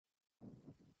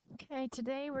Okay,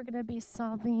 today we're going to be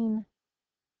solving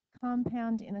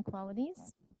compound inequalities.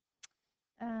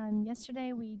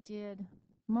 Yesterday we did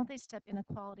multi-step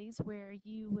inequalities where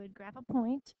you would graph a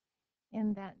point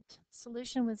and that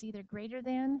solution was either greater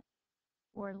than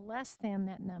or less than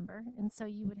that number. And so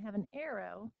you would have an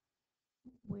arrow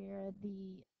where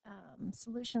the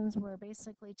solutions were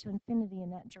basically to infinity in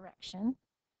that direction.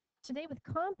 Today with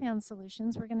compound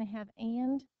solutions, we're going to have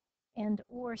and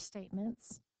or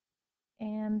statements.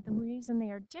 And the reason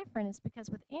they are different is because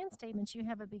with and statements, you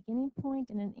have a beginning point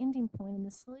and an ending point, and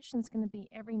the solution is going to be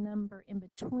every number in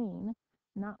between,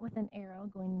 not with an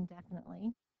arrow going indefinitely.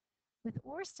 With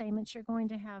or statements, you're going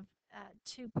to have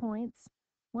 2 points.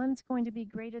 One's going to be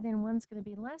greater than, one's going to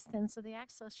be less than, so the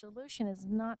actual solution is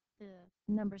not the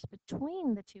numbers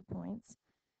between the 2 points,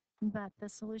 but the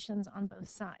solutions on both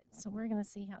sides. So we're going to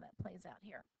see how that plays out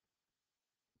here.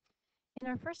 In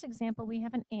our first example, we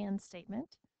have an and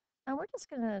statement. We're just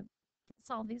going to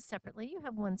solve these separately. You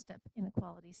have one-step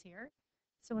inequalities here.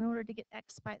 So in order to get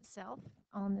x by itself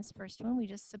on this first one, we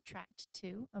just subtract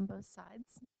 2 on both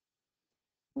sides.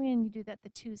 When you do that, the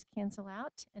 2's cancel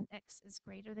out, and x is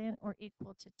greater than or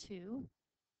equal to 2.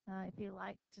 If you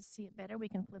like to see it better, we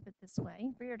can flip it this way.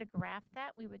 If we were to graph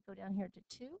that, we would go down here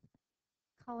to 2,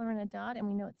 color in a dot, and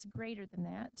we know it's greater than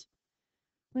that.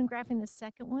 When graphing the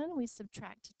second one, we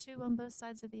subtract 2 on both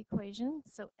sides of the equation.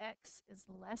 So x is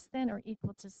less than or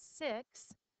equal to 6.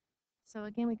 So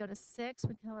again, we go to 6,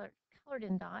 we colored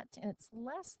in dot, and it's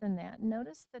less than that.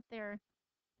 Notice that the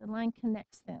line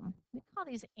connects them. We call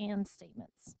these and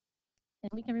statements. And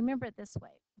we can remember it this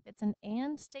way. If it's an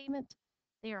and statement,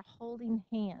 they are holding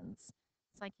hands.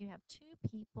 It's like you have 2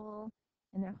 people,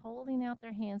 and they're holding out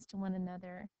their hands to one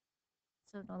another,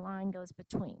 so the line goes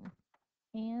between.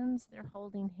 Ands, they're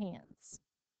holding hands.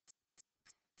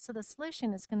 So the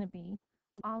solution is going to be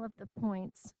all of the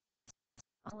points,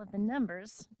 all of the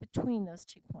numbers between those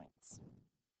 2 points.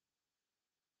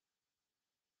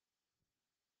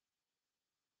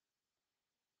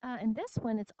 In this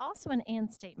one, it's also an and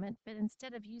statement, but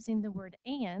instead of using the word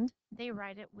and, they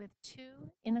write it with 2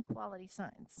 inequality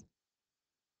signs.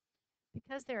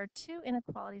 Because there are 2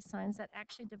 inequality signs, that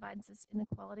actually divides this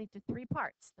inequality to 3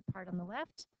 parts. The part on the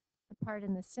left, the part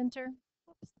in the center,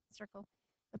 circle,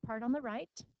 the part on the right.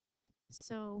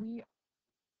 So we are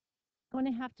going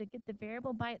to have to get the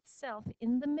variable by itself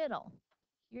in the middle.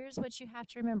 Here's what you have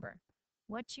to remember.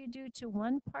 What you do to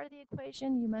one part of the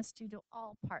equation, you must do to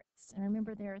all parts. And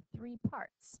remember, there are 3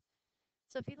 parts.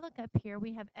 So if you look up here,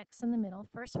 we have x in the middle.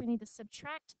 First, we need to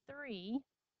subtract 3.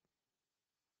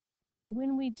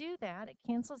 When we do that, it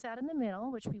cancels out in the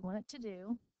middle, which we want it to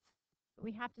do. But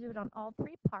we have to do it on all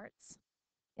 3 parts.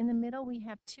 In the middle, we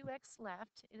have 2x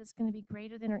left. It is going to be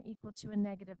greater than or equal to a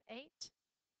negative 8,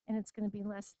 and it's going to be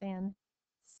less than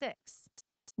 6.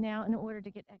 Now, in order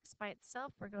to get x by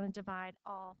itself, we're going to divide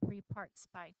all 3 parts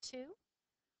by 2.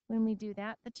 When we do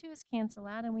that, the 2's cancel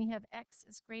out, and we have x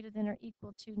is greater than or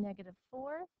equal to negative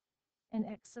 4, and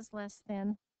x is less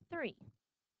than 3.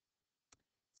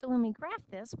 So when we graph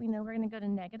this, we know we're going to go to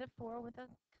negative 4 with a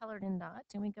colored in dot,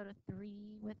 and we go to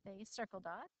 3 with a circle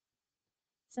dot.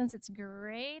 Since it's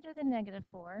greater than negative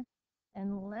 4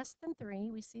 and less than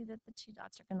 3, we see that the 2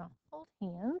 dots are going to hold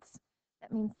hands.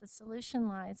 That means the solution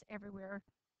lies everywhere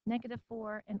negative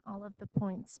 4 and all of the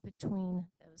points between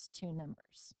those 2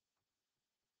 numbers.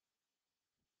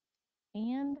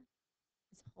 And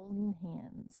is holding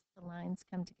hands. The lines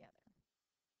come together.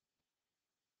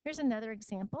 Here's another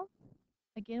example.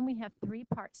 Again, we have 3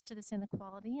 parts to this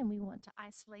inequality, and we want to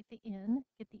isolate the n,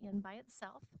 get the n by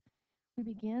itself. We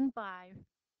begin by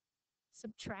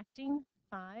subtracting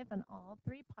 5 on all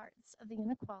 3 parts of the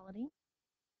inequality.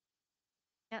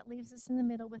 That leaves us in the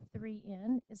middle with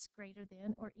 3n is greater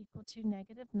than or equal to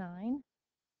negative 9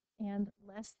 and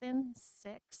less than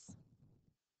 6.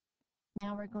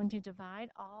 Now we're going to divide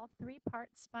all 3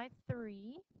 parts by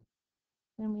 3.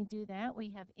 When we do that,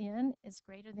 we have n is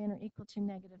greater than or equal to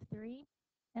negative 3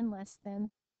 and less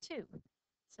than 2.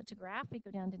 So to graph, we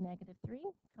go down to negative 3,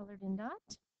 colored in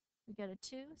dot. We go to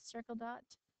 2, circle dot.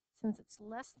 Since it's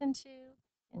less than 2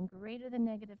 and greater than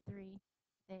negative 3,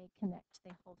 they connect,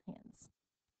 they hold hands.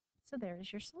 So there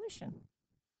is your solution.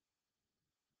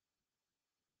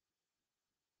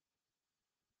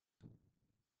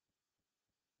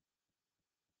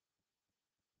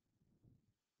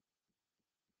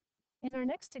 In our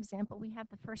next example, we have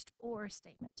the first or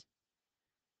statement.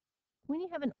 When you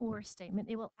have an or statement,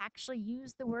 it will actually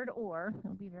use the word or. It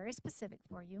will be very specific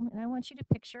for you. And I want you to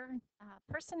picture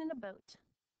a person in a boat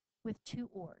with 2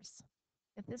 oars.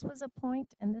 If this was a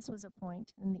point and this was a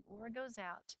point, and the oar goes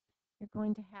out, you're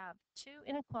going to have two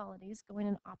inequalities going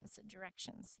in opposite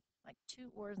directions, like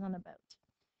two oars on a boat.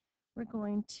 We're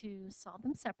going to solve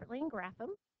them separately and graph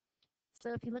them.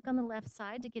 So if you look on the left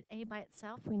side, to get a by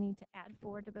itself, we need to add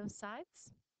 4 to both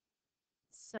sides.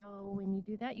 So when you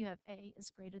do that, you have a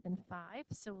is greater than 5.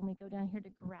 So when we go down here to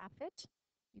graph it,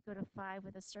 you go to 5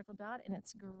 with a circle dot, and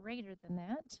it's greater than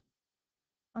that.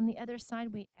 On the other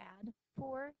side, we add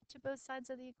 4 to both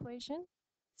sides of the equation.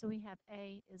 So we have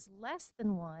a is less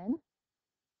than 1.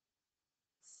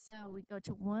 So we go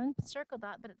to one circle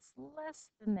dot, but it's less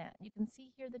than that. You can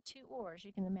see here the two oars.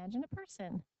 You can imagine a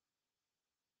person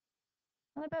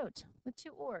on a boat with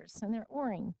two oars, and they're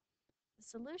oaring. The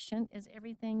solution is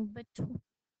everything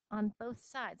on both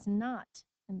sides, not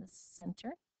in the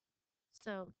center.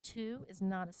 So 2 is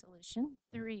not a solution,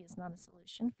 3 is not a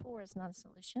solution, 4 is not a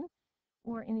solution,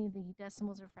 or any of the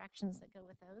decimals or fractions that go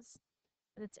with those.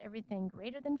 But it's everything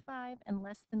greater than 5 and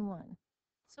less than 1.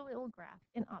 So it will graph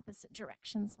in opposite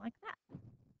directions like that.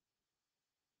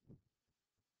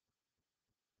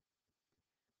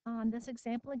 On this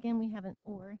example, again, we have an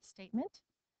OR statement.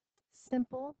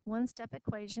 Simple one-step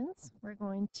equations. We're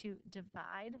going to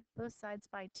divide both sides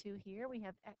by 2 here. We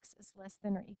have x is less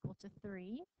than or equal to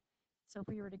 3. So if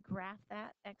we were to graph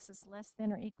that, x is less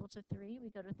than or equal to 3, we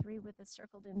go to 3 with a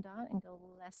circled in dot and go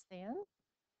less than.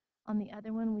 On the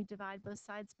other one, we divide both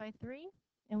sides by 3,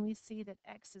 and we see that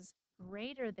x is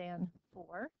greater than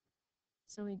 4.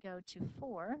 So we go to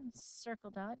 4, circle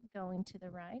dot, going to the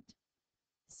right.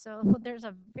 So there's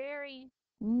a very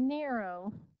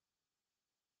narrow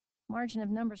margin of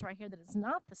numbers right here that is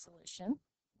not the solution,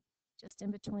 just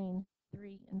in between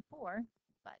 3 and 4,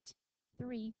 but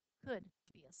 3 could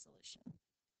be a solution.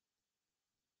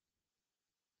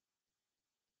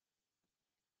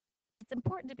 It's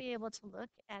important to be able to look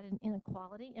at an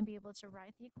inequality and be able to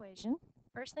write the equation.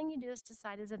 First thing you do is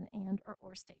decide, is it an and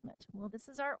or statement? Well, this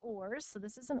is our ors, so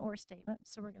this is an or statement,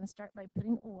 so we're going to start by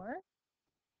putting or.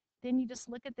 Then you just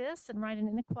look at this and write an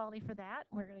inequality for that.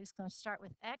 We're just going to start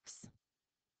with x.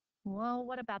 Well,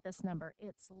 what about this number?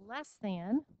 It's less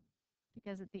than,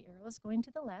 because the arrow is going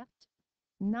to the left,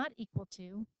 not equal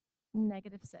to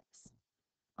 -6.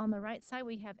 On the right side,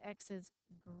 we have x is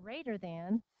greater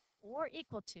than or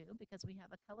equal to, because we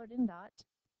have a colored in dot,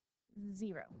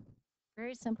 0.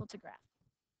 Very simple to graph.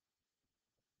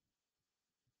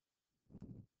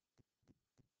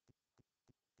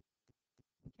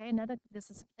 Okay, this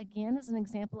is again is an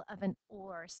example of an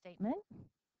or statement.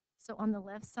 So on the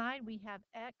left side, we have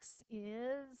x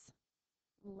is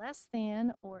less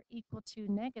than or equal to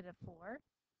 -4.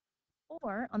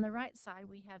 Or on the right side,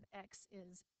 we have x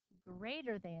is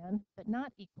greater than, but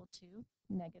not equal to,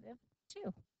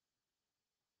 -2.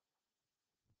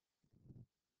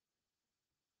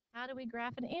 How do we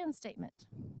graph an and statement?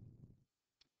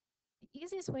 The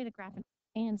easiest way to graph an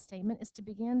and statement is to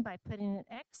begin by putting an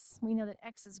x. We know that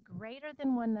x is greater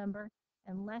than one number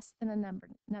and less than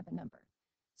another number.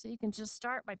 So you can just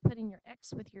start by putting your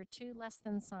x with your two less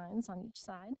than signs on each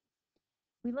side.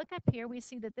 We look up here, we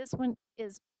see that this one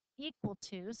is equal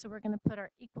to, so we're going to put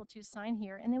our equal to sign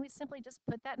here, and then we simply just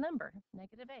put that number,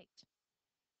 -8.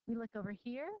 We look over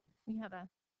here, we have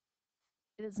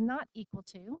it is not equal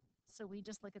to, so we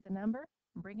just look at the number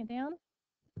and bring it down,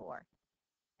 4.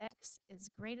 X is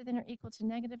greater than or equal to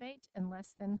 -8 and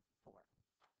less than 4.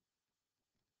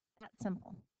 That's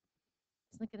simple.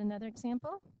 Let's look at another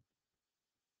example.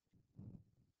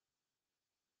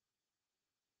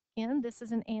 Again, this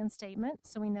is an and statement,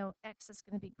 so we know x is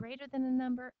going to be greater than a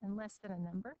number and less than a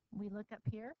number. We look up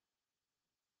here,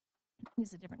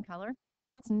 use a different color.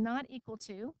 It's not equal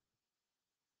to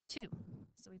 2,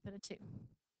 so we put a 2.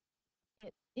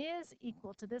 It is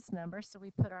equal to this number, so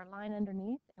we put our line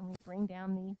underneath and we bring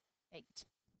down the 8.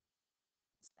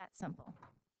 It's that simple.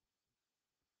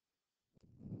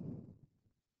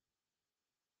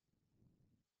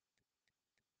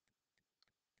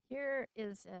 Here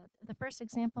is the first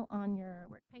example on your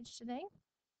work page today.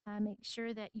 Make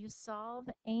sure that you solve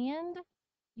and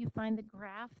you find the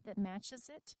graph that matches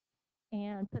it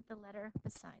and put the letter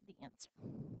beside the answer.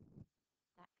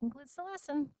 That concludes the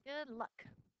lesson. Good luck.